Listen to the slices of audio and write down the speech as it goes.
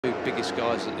Two biggest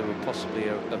guys that were possibly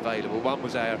available. One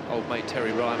was our old mate Terry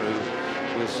Reimer,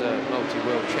 who was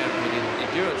multi-world champion in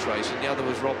endurance racing. The other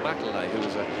was Rob McElnay, who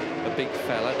was a big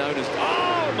fella known as...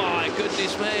 Oh my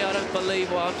goodness me, I don't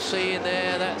believe what I'm seeing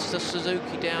there. That's the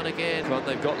Suzuki down again.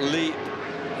 They've got leap,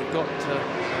 they've got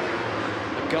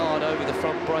a guard over the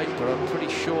front brake, but I'm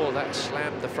pretty sure that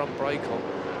slammed the front brake on.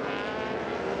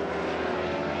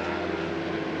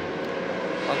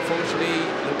 Unfortunately,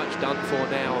 the match done for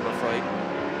now, I'm afraid.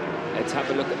 Let's have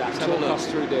a look at that. Talk us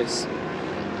through this.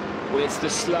 Well, it's the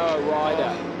slower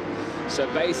rider.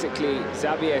 So basically,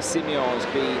 Xavier Simeon's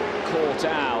been caught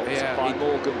out by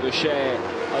Morgan Berchet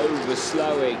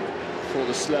over-slowing for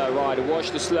the slow rider.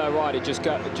 Watch the slow rider just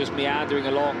meandering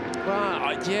along.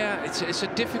 Well, yeah, it's a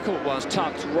difficult one. It's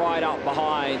tucked right up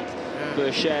behind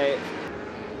Berchet.